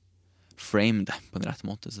frame det på en rett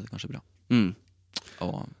måte, så er det kanskje bra.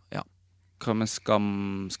 Og ja. Hva med skam?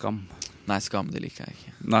 Nei, skam, det liker jeg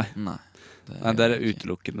ikke. Nei, det er ikke.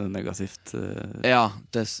 utelukkende negativt. Ja.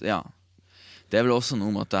 Det er vel også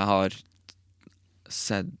noe med at jeg har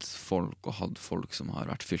sett folk og hatt folk som har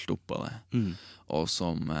vært fylt opp av det, og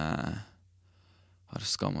som har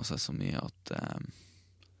skammet seg så mye at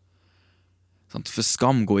sant? For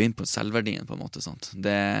skam går inn på selvverdien på en måte, sant?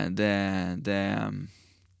 Det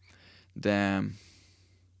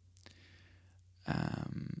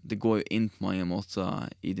går jo inn på mange måter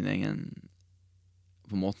i din egen,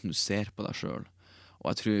 på måten du ser på deg selv. Og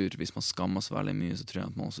jeg tror hvis man skammer seg veldig mye, så tror jeg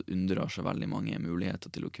at man også unndrar seg veldig mange muligheter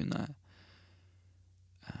til å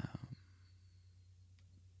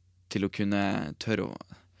kunne tørre å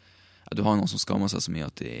du har noen som skammer seg så mye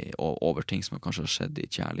over ting som kanskje har skjedd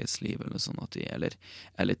i kjærlighetsliv eller sånn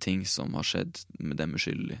eller ting som har skjedd med dem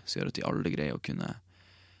uskyldig, så gjør at de aldri greier å kunne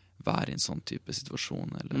være i en sånn type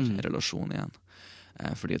situasjon eller relasjon igjen,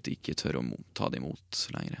 fordi at de ikke tør å ta det imot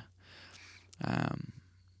lenger.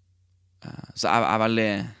 Så jeg er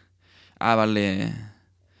veldig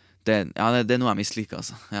det er noe jeg misliker,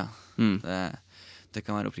 altså. Ja. Det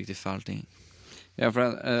kan være oppriktig fæl ting. Ja,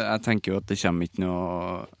 for jeg tenker jo at det kommer ikke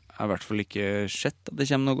noe. Jeg har i hvert fall ikke sett at det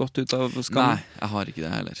kommer noe godt ut av skam. Nei, jeg har ikke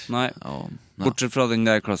det heller. Nei, bortsett fra den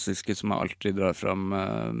der klassiske som jeg alltid drar fram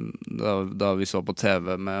da vi så på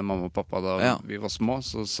TV med mamma og pappa da vi var små,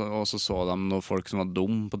 og så de noen folk som var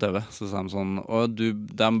dum på TV, så sa de sånn, de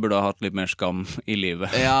burde ha hatt litt mer skam i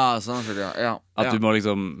livet. Ja, sånn for det, ja. At du må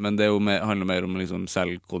liksom, men det er jo handler mer om liksom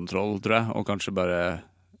selvkontroll, tror jeg, og kanskje bare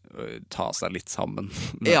ta seg litt sammen.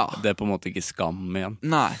 Det er på en måte ikke skam igjen.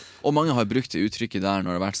 Nei, og mange har brukt det uttrykket der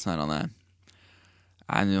når det har vært sånn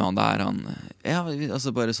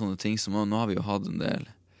altså bare sånne ting som, nå har vi jo hatt en del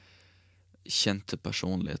kjente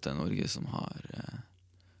personligheter i Norge som har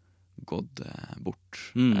gått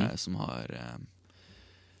bort, som har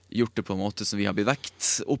gjort det på en måte som vi har blitt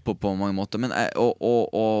vekt opp på mange måter, men,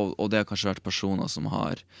 og det har kanskje vært personer som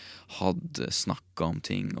har snakket om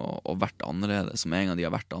ting og vært annerledes, som en gang de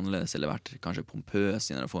har vært annerledes eller vært kanskje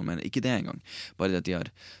pompøs i en form, men ikke det engang, bare det at de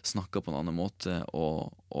har snakket på en annen måte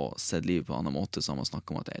og sett livet på en annen måte, så har man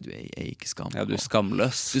snakket om at du er ikke skam. Ja, du er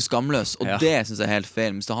skamløs. Du er skamløs, og det synes jeg er helt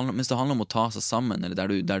feil. Hvis det handler om å ta seg sammen, eller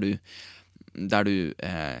der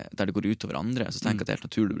det går ut over andre, så tenker jeg at det er helt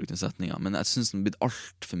naturlig å bruke den setningen, men jeg synes den har blitt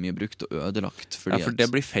alt for mye brukt og ødelagt for det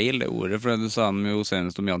blir feil det ordet, for du sa han jo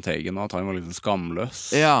senest om Jahn Teigen at han var liksom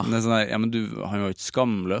skamløs. Men det er sånn der, men han var jo ikke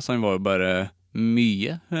skamløs, han var jo bare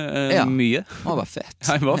mye mye. Han var fet.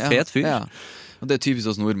 Han var fet fyr. Og det er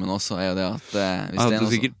typisk hos nordmenn også, er jo det at for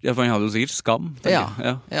han hadde jo sikkert skam. Ja,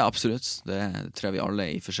 absolutt. Det tror jeg vi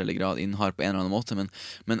alle i forskjellig grad innehar på en eller annen måte, men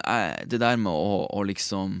det der med å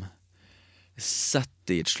liksom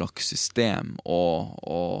sette i et slags system,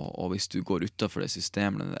 og hvis du går utenfor det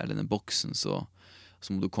systemet eller den boksen, så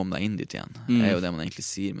må du komme deg inn dit igjen. Det er jo det man egentlig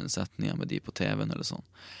sier med den setningen med de på TV-en eller sånn.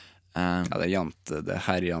 Det er jante, det er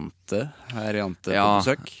herr jante på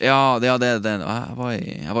besøk. Ja, det jeg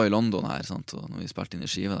var i London her, sant, og når vi spilte inn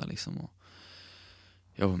i skiva der liksom, og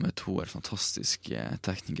jobbet med to fantastiske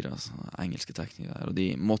teknikere, altså, engelske teknikere, og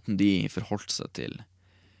måten de forholdt seg til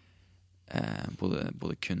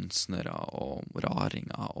både kunstnere og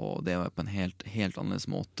raringer, og det var på en helt annerledes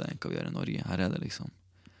måte enn hva vi gjør i Norge. Her er det liksom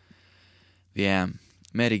vi er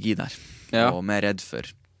mer rigid her, og mer redd for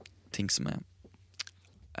ting som er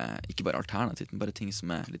ikke bare alternativt, men bare ting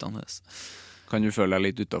som er litt annerledes. Kan du føle deg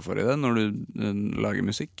litt utenfor i det når du lager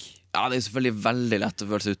musikk? Ja, det er selvfølgelig veldig lett å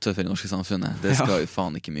føle seg utenfor i det norske samfunnet. Det skal jo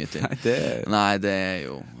faen ikke mye til. Nei, det er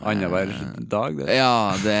jo annenhver dag, det.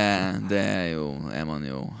 Ja, det er man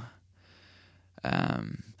jo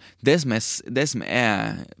det som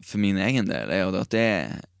er for min egen del, er jo at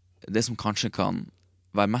det som kanskje kan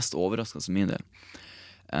være mest overraskende for min del,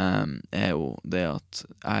 er jo det at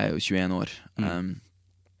jeg er jo 21 år, og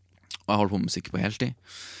jeg holder på med musikk på heltid.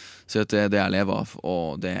 Så det er det jeg lever av,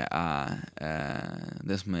 og det er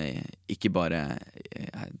det som er ikke bare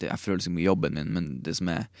jeg føler som jobben min, men det som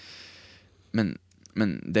er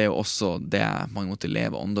men det er jo også det jeg på mange måter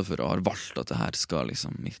lever ånda for, og har valgt at det her skal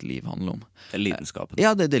liksom mitt liv handle om. Det er lidenskapen.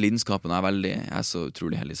 Ja, det er lidenskapen. Jeg er så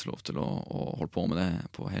utrolig heldig så lov til å holde på med det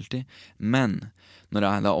på heltid. Men når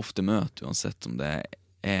jeg da ofte møter, uansett om det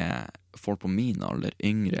er folk på min alder,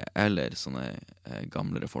 yngre, eller sånne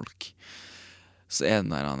gamlere folk, så er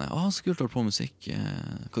den der, så kult å holde på med musikk,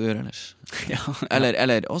 hva du gjør ellers? Ja.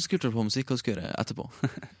 Eller, så kult å holde på med musikk, hva skal du gjøre etterpå?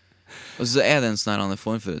 Og så er det en sånn her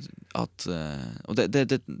form for at og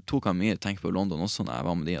det tok jeg mye tenke på i London også når jeg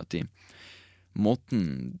var med de, at de måten,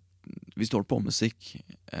 hvis du holder på med musikk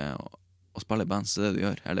og spiller band, så det du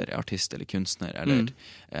gjør, eller er artist eller kunstner eller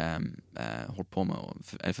holder på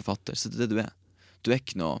med er forfatter, så det du er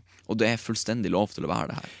ikke noe, og det er fullstendig lov til å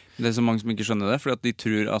være det her. Det er så mange som ikke skjønner det, for at de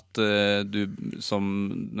tror at du, som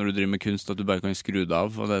når du driver med kunst, at du bare kan skru det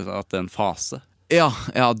av, og at det er en fase. Ja,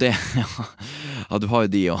 du har jo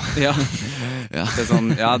de også. Ja. Det er sånn,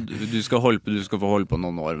 du skal få holde på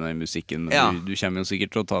noen år med den musikken, men du kommer jo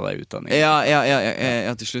sikkert til å ta deg ut av den.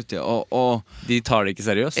 Ja, til slutt, ja. Og de tar det ikke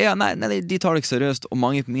seriøst? Ja, nei, de tar det ikke seriøst, og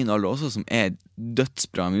mange på min alder også som er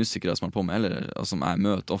dødsbra musikere som er på med, eller og som jeg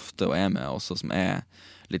møter ofte og er med, også som er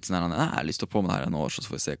litt sånn her, jeg har lyst til å på med det her en år, så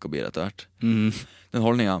får vi se hva blir etter hvert. Den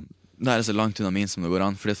holdningen, det er så langt unna min som det går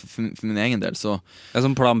an, for min egen del, så... Det er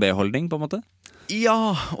som plan B-holdning, på en måte?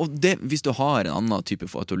 Ja, og hvis du har en annen type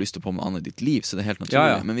for at du har lyst til å på med annet i ditt liv, så det er helt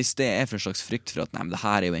naturlig. Men hvis det er for en slags frykt for at nei, men det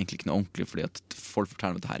her er jo egentlig ikke noe ordentlig, fordi at folk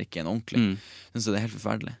forteller at det her ikke er noe ordentlig, så det er helt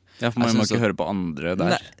forferdelig. Ja, for man må ikke høre på andre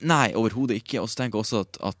der. Nei, overhodet ikke. Og så tenker jeg også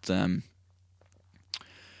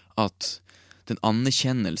at den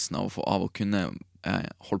anerkjennelsen av å kunne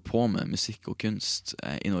holde på med musikk og kunst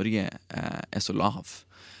i Norge er så lav.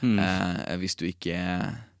 Hvis du ikke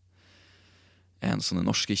er en sånne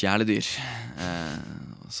norske kjæledyr,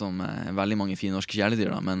 som veldig mange fine norske kjæledyr,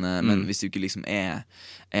 da, men hvis du ikke liksom er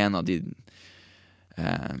en av de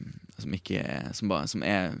som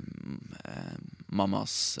er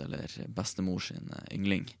mammas eller bestemor sin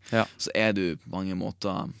yngling, så er du på mange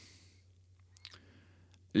måter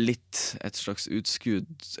et slags utskudd,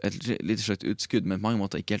 men på mange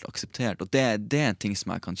måter ikke helt akseptert, og det er en ting som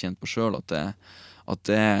jeg kan kjenne på selv, at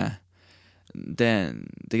det er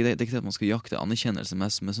ikke det at man skal jakte anerkjennelse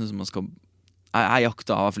mest, men jeg synes man skal jeg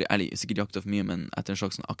jakter, jeg sikkert jakter for mye, men etter en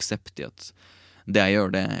slags sånn aksept i at det jeg gjør,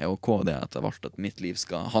 det er ok, det at jeg har valgt at mitt liv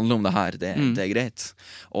skal handle om det her, det er greit,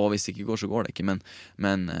 og hvis det ikke går, så går det ikke,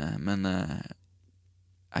 men jeg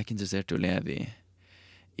er ikke interessert i å leve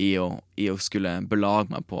i å skulle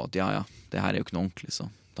belage meg på at det her er jo ikke noe ordentlig,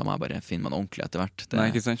 så da må jeg bare finne meg noe ordentlig etter hvert. Nei,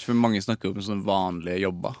 ikke sant, for mange snakker jo om sånne vanlige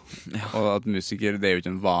jobber, og at musiker, det er jo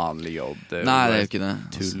ikke en vanlig jobb. Nei, det er jo ikke det.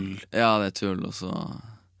 Tull. Ja, det er tull, og så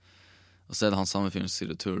er det han samme fyren som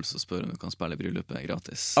sier det tull, så spør om du kan spille i bryllupet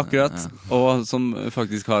gratis. Akkurat, og som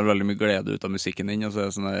faktisk har veldig mye glede ut av musikken din, og så er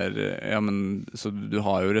det sånn der, men så du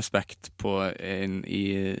har jo respekt på i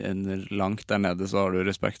en langt der nede, så har du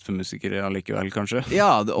respekt for musikere allikevel, kanskje?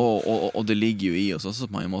 Ja, og det ligger jo i oss også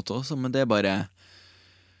på mange måter også, men det er bare...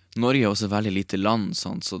 Norge er også et veldig lite land,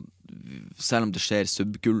 sant? Så selv om det skjer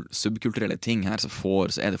subkulturelle ting her, så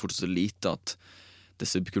er det fortsatt så lite at det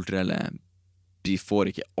subkulturelle de får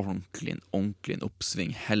ikke ordentlig en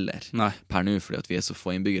oppsving heller. Nei. Per nå, fordi at vi er så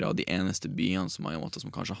få innbyggere, og de eneste byene som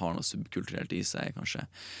kanskje har noe subkulturelt i seg, kanskje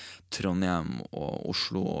Trondheim og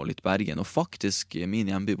Oslo og litt Bergen, og faktisk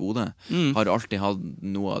min hjemby Bodø har alltid hatt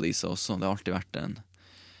noe av disse også. Det har alltid vært en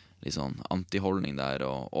litt sånn antiholdning der,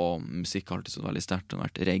 og musikk har alltid så veldig sterkt. Det har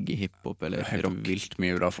vært reggae, hiphop eller rock. Helt vilt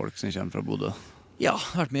mye bra folk som kommer fra Bodø. Ja,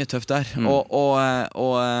 det har vært mye tøft der.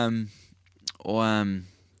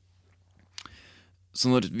 Så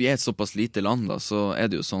når vi er et såpass lite land da, så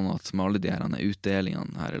er det jo sånn at med alle de her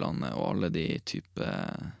utdelingene her i landet, og alle de type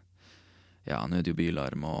nød- og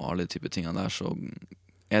bylarm og alle de type tingene der, så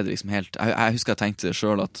er det liksom helt... Jeg husker jeg tenkte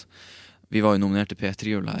selv at vi var jo nominert til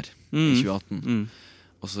P3-jul her i 2018,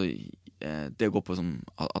 og så det å gå på sånn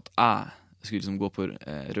at jeg skulle liksom gå på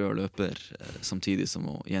rød løper samtidig som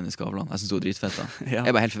Jenny Skavlan. Jeg synes det var dritfett da. Jeg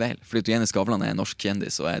er bare helt feil, fordi Jenny Skavlan er en norsk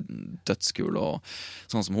kjendis og er dødskul og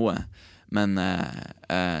sånn som hun er. Men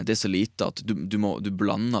det er så lite at du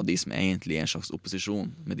blander de som egentlig er en slags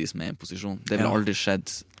opposisjon med de som er en posisjon. Det vil aldri skjedd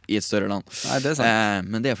i et større land. Nei, det er sant.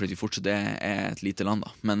 Men det er fordi vi fortsatt er et lite land da.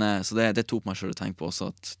 Men, så det tok meg selv å tenke på også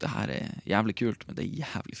at det her er jævlig kult, men det er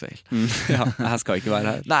jævlig feil. Ja, jeg skal ikke være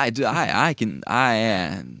her. Nei,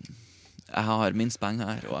 jeg har minst penger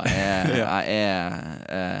her, og jeg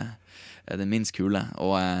det minst kule.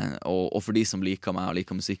 Og for de som liker meg og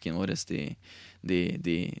liker musikken vår,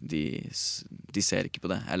 de ser ikke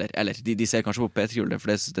på det. Eller de ser kanskje på P3-Gull, for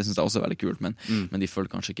det synes jeg også er veldig kult, men de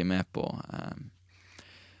følger kanskje ikke med på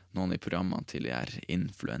noen i programmene til de her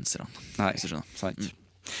influenserne. Nei, sant.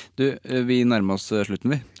 Du, vi nærmer oss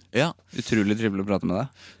slutten, vi. Ja. Utrolig trivelig å prate med deg.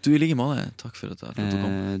 Du, i like måte, takk for at jeg fikk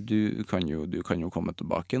komme. Du kan jo komme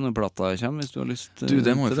tilbake når plata kommer, hvis du har lyst til det. Du,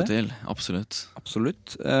 det må vi få til, absolutt.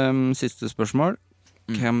 Siste spørsmål.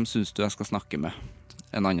 Hvem synes du jeg skal snakke med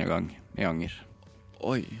en annen gang i Anger?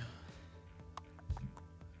 Oi.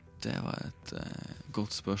 Det var et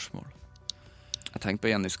godt spørsmål. Jeg tenkte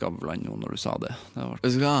på Jenny Skavlan nå når du sa det. Det har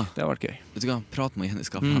vært gøy. Vet du hva? Prat med Jenny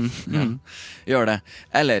Skavlan. Ja. Gjør det.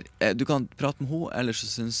 Eller, du kan prate med henne, eller så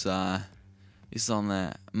synes jeg hvis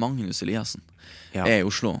Magnus Eliassen er i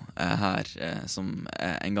Oslo her som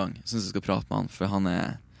en gang, synes jeg skal prate med han, for han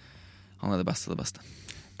er det beste av det beste.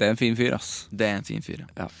 Det er en fin fyr, ass. Det er en fin fyr,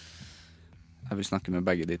 ja. Jeg vil snakke med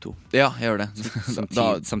begge de to. Ja, jeg gjør det.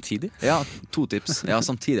 Samtidig? Ja, 2 tips. Ja,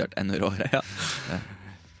 samtidig har det enda råere. Ja.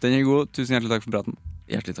 Den er god. Tusen hjertelig takk for praten.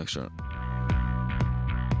 Hjertelig takk selv.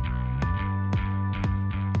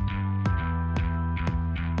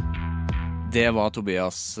 Det var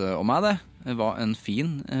Tobias og meg, det. Det var en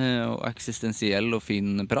fin og eksistensiell og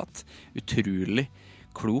fin prat. Utrolig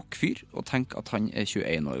klok fyr. Og tenk at han er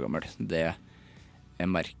 21 år gammel. Det er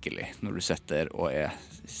merkelig når du sitter og er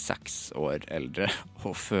 6 år eldre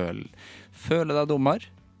og føler deg dummere.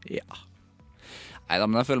 Ja. Neida,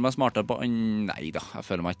 men jeg føler meg smartere på... Neida, jeg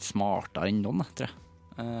føler meg ikke smartere enn noen, tror jeg.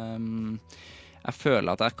 Jeg føler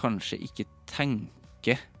at jeg kanskje ikke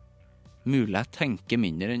tenker... Mulig jeg tenker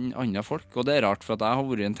mindre enn andre folk, og det er rart, for at jeg har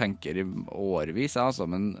vært en tenker i årevis, altså,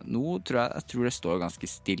 men nå tror jeg det står ganske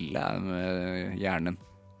stille med hjernen.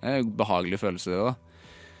 Det er en behagelig følelse, det da.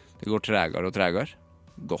 Det går tregere og tregere.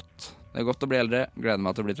 Godt. Det er godt å bli eldre. Gleder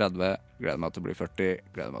meg til å bli 30. Gleder meg til å bli 40.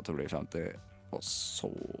 Gleder meg til å bli 50. Og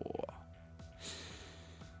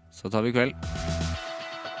så tar vi kveld.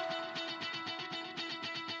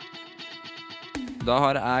 Da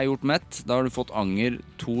har jeg gjort mett. Da har du fått Anger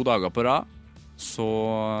 2 dager på rad. Så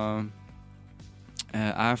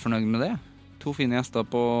jeg er fornøyd med det. 2 fine gjester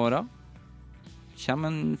på rad.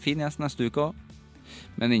 Kommer en fin gjest neste uke også.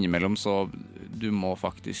 Men innimellom så du må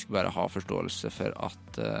faktisk bare ha forståelse for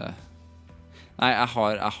at nei, jeg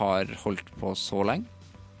har holdt på så lenge.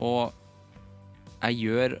 Og jeg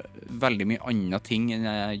gjør veldig mye andre ting enn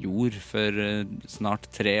jeg gjorde for snart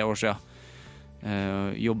 3 år siden.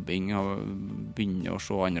 Jobbing begynner å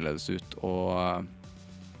se annerledes ut, og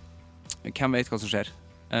hvem vet hva som skjer.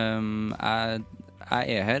 Jeg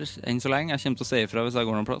er her enn så lenge. Jeg kommer til å si ifra hvis jeg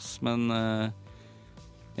går noen plass, men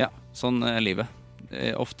ja, sånn er livet.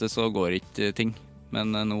 Ofte så går ikke ting,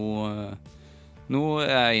 men nå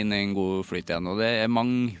er jeg inne i en god flyt igjen, og det er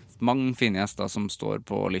mange fine gjester som står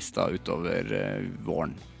på lista utover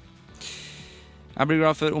våren. Jeg blir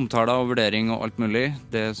glad for omtaler og vurdering og alt mulig,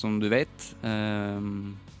 det som du vet.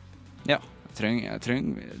 Ja, jeg trenger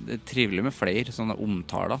det er trivelig med flere sånne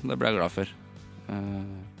omtaler, det blir jeg glad for.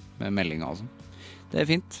 Med meldinger og sånn. Det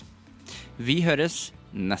er fint. Vi høres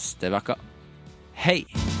neste vekka. Hei!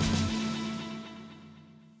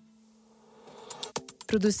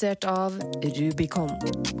 Produsert av Rubicon.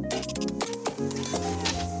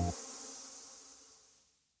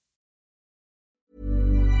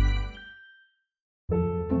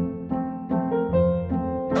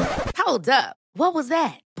 Hold up. What was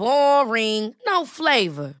that? Boring. No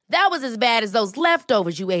flavor. That was as bad as those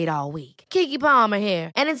leftovers you ate all week. Keke Palmer here,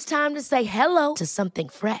 and it's time to say hello to something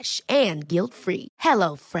fresh and guilt-free.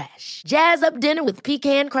 Hello Fresh. Jazz up dinner with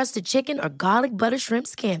pecan-crusted chicken or garlic butter shrimp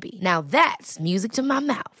scampi. Now that's music to my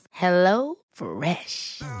mouth. Hello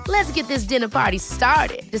Fresh. Let's get this dinner party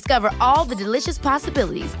started. Discover all the delicious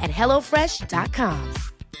possibilities at HelloFresh.com.